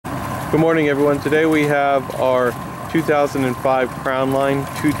Good morning, everyone. Today we have our 2005 Crownline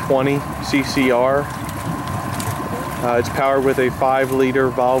 220 CCR. It's powered with a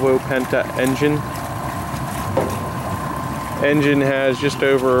 5-liter Volvo Penta engine. Engine has just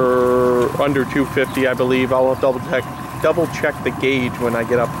under 250, I believe. I'll double check the gauge when I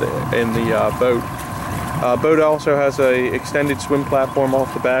get up in the boat. Boat also has a extended swim platform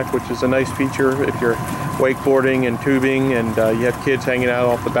off the back, which is a nice feature if you're wakeboarding and tubing and you have kids hanging out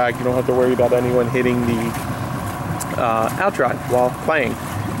off the back. You don't have to worry about anyone hitting the outride while playing.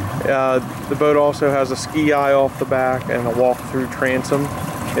 The boat also has a ski eye off the back and a walk-through transom.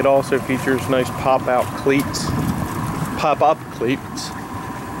 It also features nice pop-up cleats.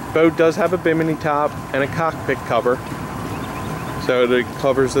 Boat does have a bimini top and a cockpit cover, so it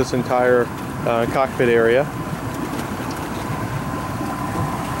covers this entire cockpit area.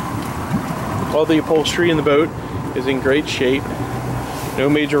 All the upholstery in the boat is in great shape. No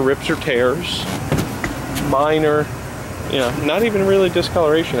major rips or tears. Minor, not even really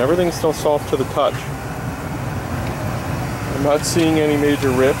discoloration. Everything's still soft to the touch. I'm not seeing any major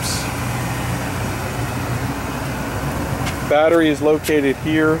rips. Battery is located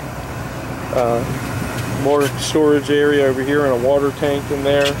here. More storage area over here and a water tank in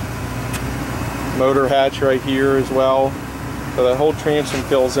there. Motor hatch right here as well. So that whole transom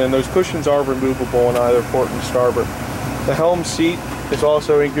fills in. Those cushions are removable on either port and starboard. The helm seat is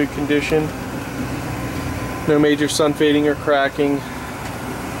also in good condition. No major sun fading or cracking.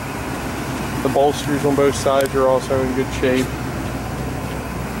 The bolsters on both sides are also in good shape.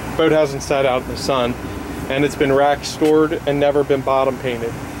 Boat hasn't sat out in the sun, and it's been rack stored and never been bottom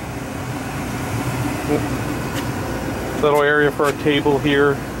painted. Little area for a table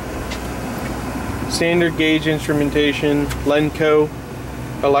here. Standard gauge instrumentation, Lenco,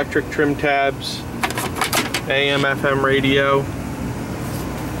 electric trim tabs, AM FM radio.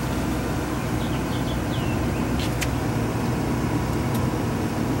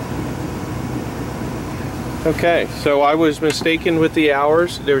 Okay, so I was mistaken with the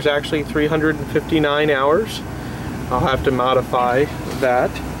hours. There's actually 359 hours. I'll have to modify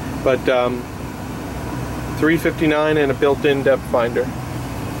that, but 359 and a built-in depth finder.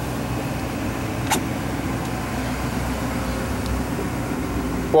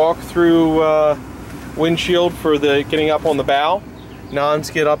 Walk through windshield for the getting up on the bow.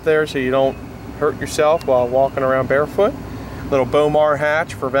 Non-skid up there so you don't hurt yourself while walking around barefoot. Little Bomar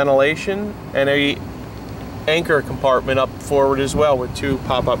hatch for ventilation, and a anchor compartment up forward as well with 2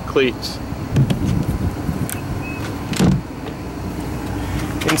 pop-up cleats.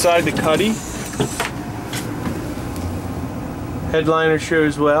 Inside the cuddy, headliner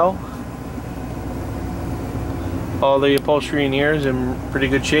shows well. All the upholstery in here is in pretty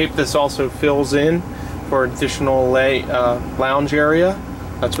good shape. This also fills in for additional lounge area.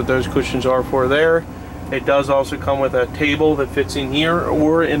 That's what those cushions are for there. It does also come with a table that fits in here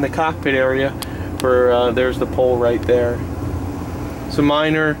or in the cockpit area where there's the pole right there. Some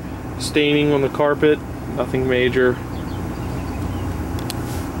minor staining on the carpet, nothing major.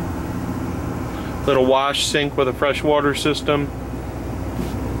 Little wash sink with a fresh water system.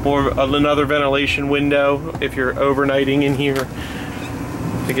 Or another ventilation window if you're overnighting in here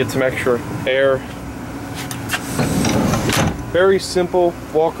to get some extra air. Very simple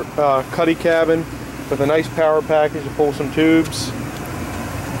cuddy cabin with a nice power package to pull some tubes.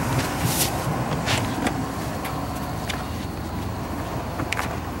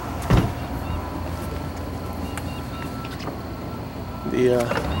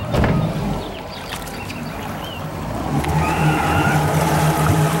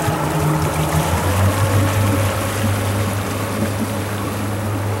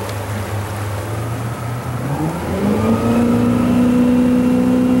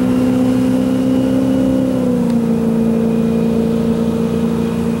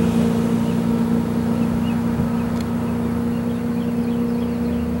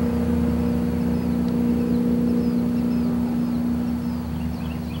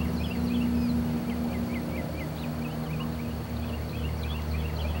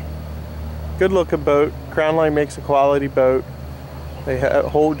 Good looking boat. Crownline makes a quality boat. They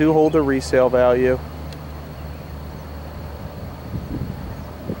do hold the resale value.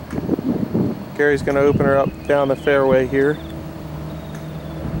 Gary's going to open her up down the fairway here.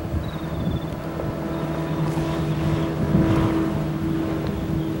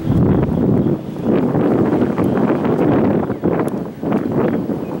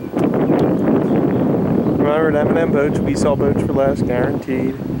 Remember, at M&M Boats, we sell boats for less,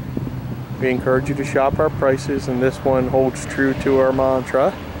 guaranteed. We encourage you to shop our prices, and this one holds true to our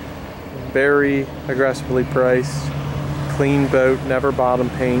mantra. Very aggressively priced, clean boat, never bottom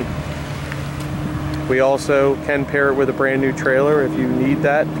paint. We also can pair it with a brand new trailer if you need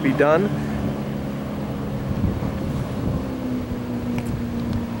that to be done.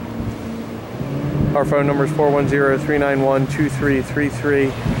 Our phone number is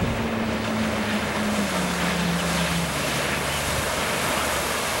 410-391-2333.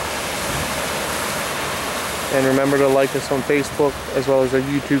 And remember to like us on Facebook as well as our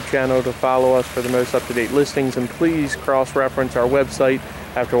YouTube channel to follow us for the most up-to-date listings. And please cross-reference our website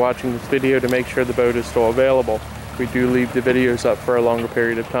after watching this video to make sure the boat is still available. We do leave the videos up for a longer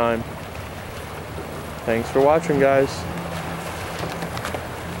period of time. Thanks for watching, guys.